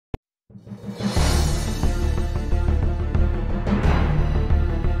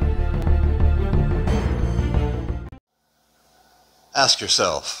Ask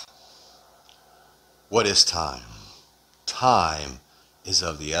yourself, what is time? Time is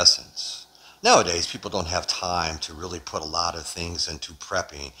of the essence. Nowadays, people don't have time to really put a lot of things into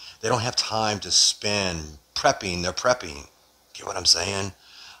prepping. They don't have time to spend prepping their prepping. Get what I'm saying?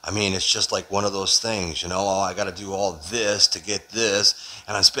 I mean, it's just like one of those things, oh, I got to do all this to get this,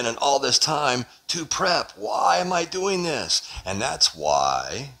 and I'm spending all this time to prep. Why am I doing this? And that's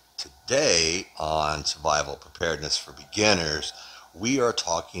why today on Survival Preparedness for Beginners, we are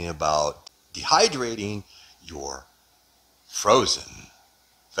talking about dehydrating your frozen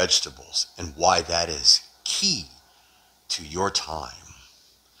vegetables and why that is key to your time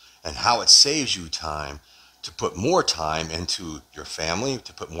and how it saves you time to put more time into your family,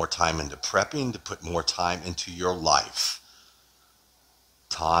 to put more time into prepping, to put more time into your life.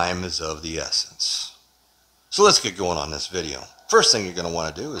 Time is of the essence. So let's get going on this video. First thing you're going to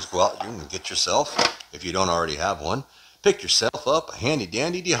want to do is go out and get yourself, if you don't already have one, pick yourself up a handy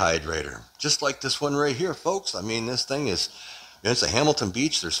dandy dehydrator. Just like this one right here, folks. I mean, this thing is, it's a Hamilton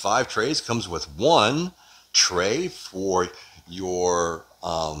Beach. There's 5 trays. Comes with 1 tray for your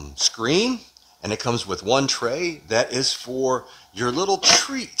screen. And it comes with 1 tray that is for your little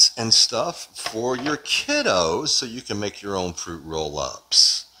treats and stuff for your kiddos so you can make your own fruit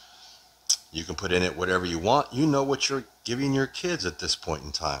roll-ups. You can put in it whatever you want. You know what you're giving your kids at this point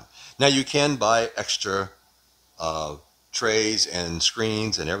in time. Now you can buy extra trays and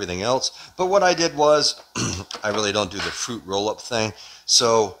screens and everything else. But what I did was, I really don't do the fruit roll-up thing.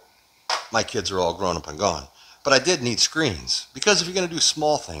 So my kids are all grown up and gone. But I did need screens, because if you're going to do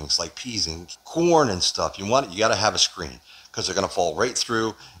small things like peas and corn and stuff, you got to have a screen, because they're going to fall right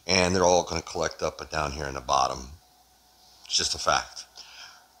through and they're all going to collect up and down here in the bottom. It's just a fact.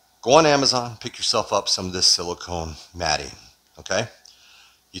 Go on Amazon, pick yourself up some of this silicone matting, okay?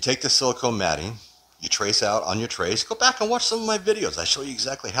 You take the silicone matting, you trace out on your trays. Go back and watch some of my videos. I show you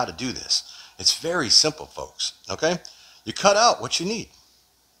exactly how to do this. It's very simple, folks, okay? You cut out what you need,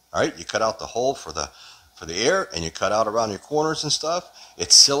 all right? You cut out the hole for the air, and you cut out around your corners and stuff.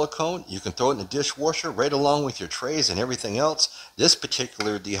 It's silicone. You can throw it in the dishwasher right along with your trays and everything else. This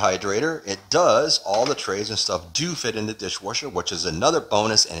particular dehydrator, it does, all the trays and stuff do fit in the dishwasher, which is another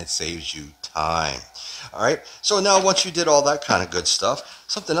bonus, and it saves you time. All right, so now once you did all that kind of good stuff,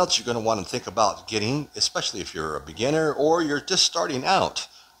 something else you're going to want to think about getting, especially if you're a beginner or you're just starting out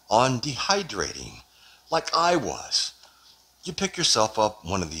on dehydrating, like I was. You pick yourself up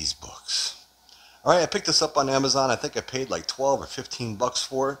one of these books. All right, I picked this up on Amazon. I think I paid like 12 or 15 bucks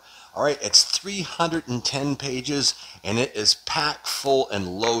for it. All right, it's 310 pages, and it is packed full and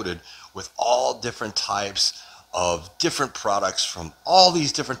loaded with all different types of different products from all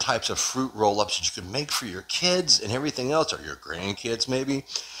these different types of fruit roll-ups that you can make for your kids and everything else, or your grandkids maybe.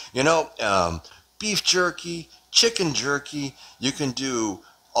 Beef jerky, chicken jerky. You can do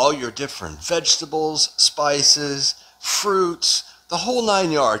all your different vegetables, spices, fruits, the whole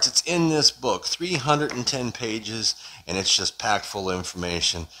 9 yards. It's in this book, 310 pages, and it's just packed full of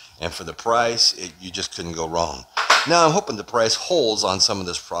information. And for the price, you just couldn't go wrong. Now, I'm hoping the price holds on some of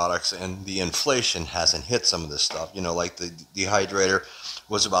these products and the inflation hasn't hit some of this stuff. Like the dehydrator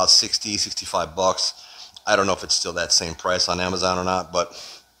was about 60, 65 bucks. I don't know if it's still that same price on Amazon or not, but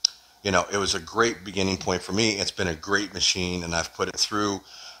it was a great beginning point for me. It's been a great machine, and I've put it through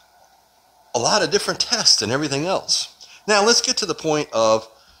a lot of different tests and everything else. Now, let's get to the point of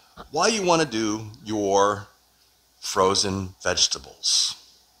why you want to do your frozen vegetables.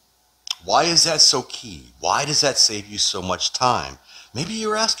 Why is that so key? Why does that save you so much time? Maybe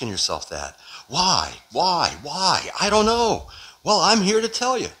you're asking yourself that. Why? I don't know. Well, I'm here to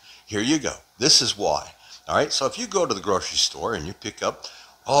tell you. Here you go. This is why. All right, so if you go to the grocery store and you pick up,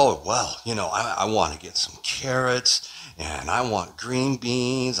 I want to get some carrots, and I want green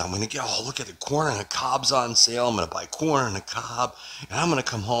beans. I'm going to get, look at the corn and the cob's on sale. I'm going to buy corn and a cob, and I'm going to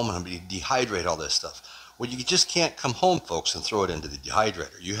come home and I'm going to dehydrate all this stuff. Well, you just can't come home, folks, and throw it into the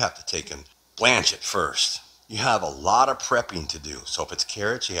dehydrator. You have to take and blanch it first. You have a lot of prepping to do. So if it's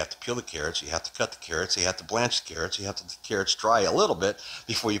carrots, you have to peel the carrots, you have to cut the carrots, you have to blanch the carrots, you have to let the carrots dry a little bit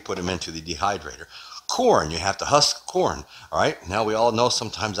before you put them into the dehydrator. Corn, you have to husk corn. All right, now we all know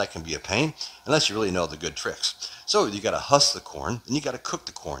sometimes that can be a pain unless you really know the good tricks. So you got to husk the corn, and you got to cook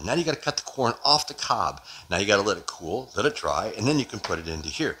the corn. Now you got to cut the corn off the cob. Now you got to let it cool, let it dry, and then you can put it into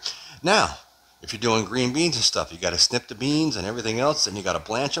here. Now, if you're doing green beans and stuff, you got to snip the beans and everything else, and you got to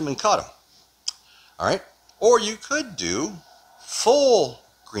blanch them and cut them. All right, or you could do full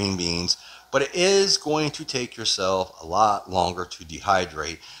green beans, but it is going to take yourself a lot longer to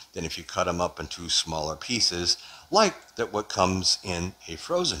dehydrate than if you cut them up into smaller pieces like what comes in a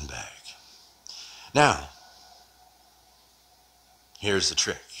frozen bag. Now, Here's the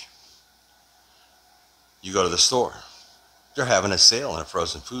trick. You go to the store. They're having a sale in a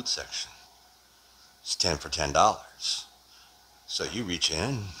frozen food section. It's 10 for $10. So you reach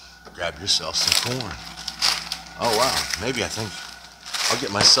in, grab yourself some corn. Oh wow, maybe I think I'll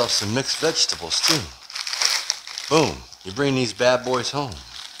get myself some mixed vegetables too. Boom, you bring these bad boys home.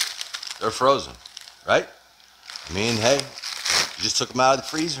 They're frozen, right? I mean, hey, you just took them out of the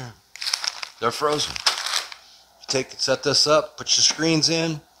freezer. They're frozen. Set this up, put your screens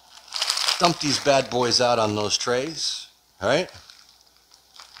in, dump these bad boys out on those trays, all right?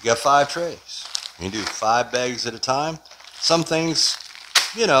 You got 5 trays. You can do 5 bags at a time. Some things,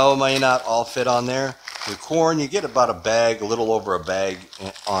 you know, may not all fit on there. Your corn, you get about a bag, a little over a bag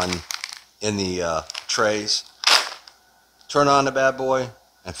in the trays. Turn on the bad boy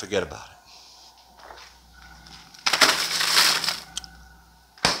and forget about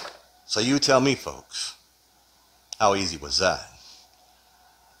it. So you tell me, folks, how easy was that?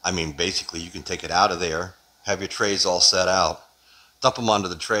 I mean, basically, you can take it out of there, have your trays all set out, dump them onto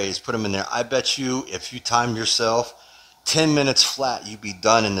the trays, put them in there. I bet you, if you time yourself, 10 minutes flat, you'd be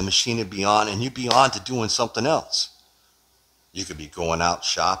done and the machine would be on and you'd be on to doing something else. You could be going out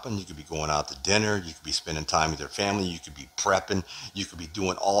shopping, you could be going out to dinner, you could be spending time with your family, you could be prepping, you could be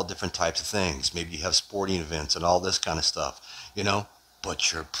doing all different types of things. Maybe you have sporting events and all this kind of stuff, you know,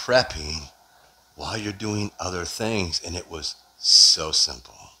 but you're prepping while you're doing other things, and it was so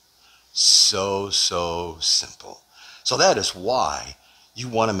simple. So simple. So that is why you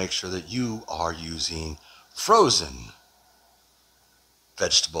want to make sure that you are using frozen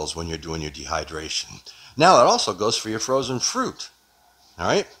vegetables when you're doing your dehydration. Now it also goes for your frozen fruit. All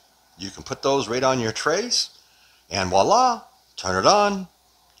right? You can put those right on your trays, and voila, turn it on,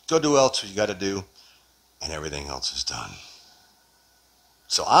 go do else you got to do, and everything else is done.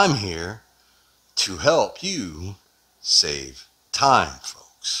 So I'm here to help you save time,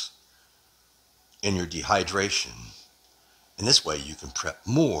 folks, in your dehydration. In this way, you can prep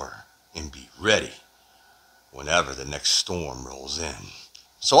more and be ready whenever the next storm rolls in.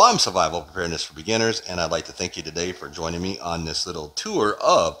 So I'm Survival Preparedness for Beginners, and I'd like to thank you today for joining me on this little tour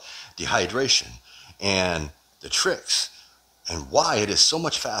of dehydration and the tricks and why it is so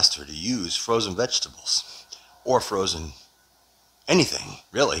much faster to use frozen vegetables or frozen anything,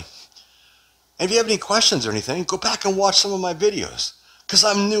 really. And if you have any questions or anything, go back and watch some of my videos, because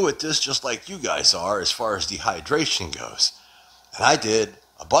I'm new at this just like you guys are as far as dehydration goes. And I did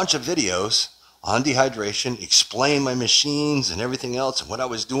a bunch of videos on dehydration, explain my machines and everything else and what I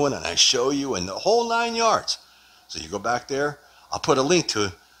was doing, and I show you in the whole 9 yards. So you go back there, I'll put a link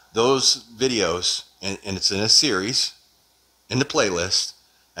to those videos, and it's in a series in the playlist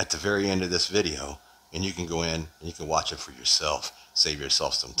at the very end of this video, and you can go in and you can watch it for yourself. Save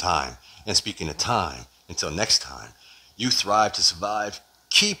yourself some time. And speaking of time, until next time, you thrive to survive.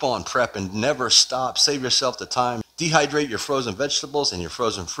 Keep on prepping, never stop. Save yourself the time. Dehydrate your frozen vegetables and your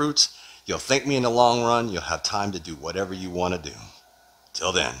frozen fruits. You'll thank me in the long run. You'll have time to do whatever you want to do.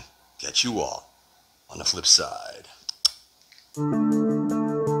 Till then, catch you all on the flip side.